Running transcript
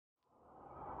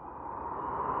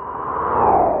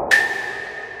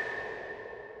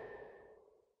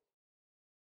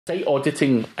Site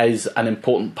auditing is an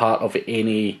important part of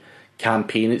any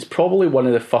campaign. It's probably one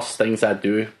of the first things I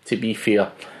do, to be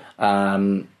fair.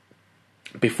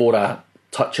 Before I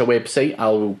touch a website,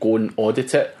 I'll go and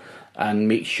audit it and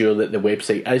make sure that the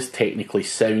website is technically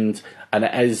sound and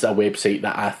it is a website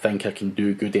that I think I can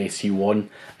do good SEO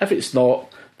on. If it's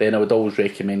not, then I would always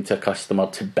recommend to a customer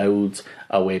to build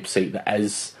a website that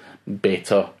is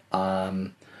better,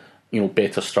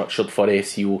 better structured for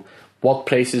SEO.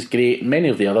 WordPress is great. Many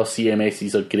of the other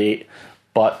CMSs are great,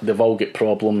 but they've all got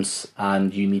problems,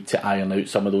 and you need to iron out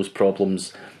some of those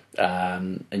problems.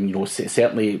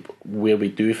 Certainly where we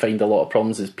do find a lot of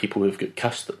problems is people who've got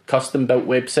custom built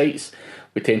websites.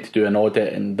 We tend to do an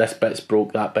audit, and this bit's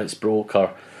broke, that bit's broke,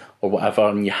 or whatever,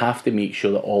 and you have to make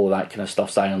sure that all of that kind of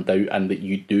stuff's ironed out, and that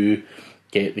you do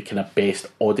get the kind of best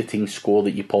auditing score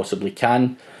that you possibly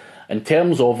can. In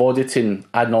terms of auditing,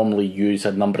 I normally use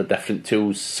a number of different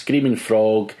tools. Screaming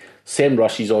Frog,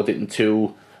 SEMrush's auditing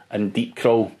tool, and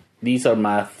Deepcrawl. These are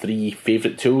my three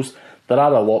favourite tools. There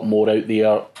are a lot more out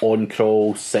there,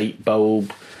 OnCrawl,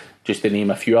 SiteBulb, just to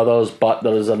name a few others, but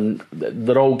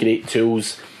they're all great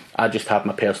tools. I just have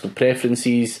my personal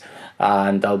preferences,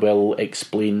 and I will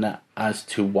explain as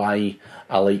to why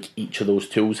I like each of those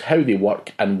tools, how they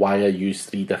work, and why I use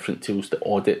three different tools to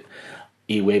audit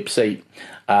a website.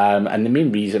 And the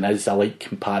main reason is I like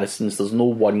comparisons. There's no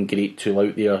one great tool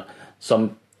out there.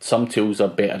 Some tools are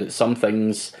better at some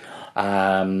things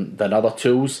than other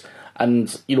tools. And,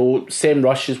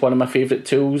 SEMrush is one of my favourite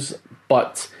tools,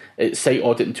 but its site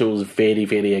auditing tool is very,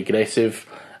 very aggressive,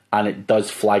 and it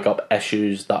does flag up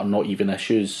issues that are not even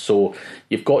issues. So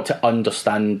you've got to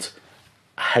understand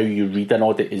how you read an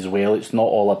audit as well. It's not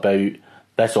all about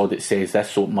this audit says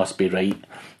this, so it must be right.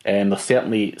 There's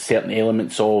certainly certain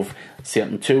elements of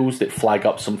certain tools that flag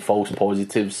up some false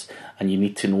positives, and you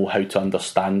need to know how to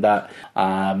understand that.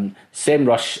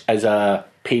 SEMrush is a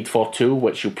paid for tool,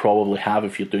 which you'll probably have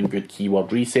if you're doing good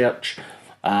keyword research.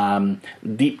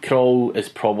 Deepcrawl is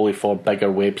probably for bigger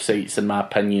websites, in my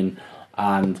opinion,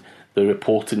 and the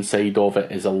reporting side of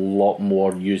it is a lot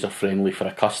more user friendly for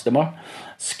a customer.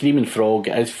 Screaming Frog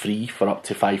is free for up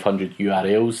to 500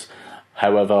 URLs.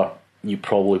 However, you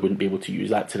probably wouldn't be able to use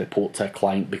that to report to a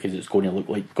client because it's going to look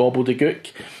like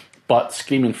gobbledygook. But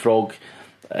Screaming Frog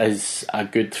is a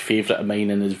good favourite of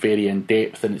mine and is very in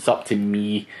depth, and it's up to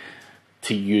me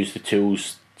to use the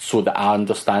tools so that I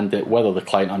understand it. Whether the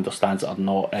client understands it or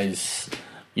not is,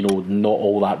 not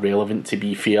all that relevant, to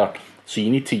be fair. So you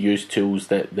need to use tools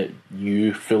that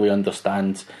you fully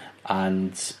understand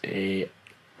and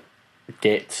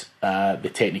get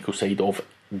the technical side of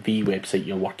the website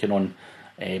you're working on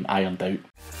ironed out.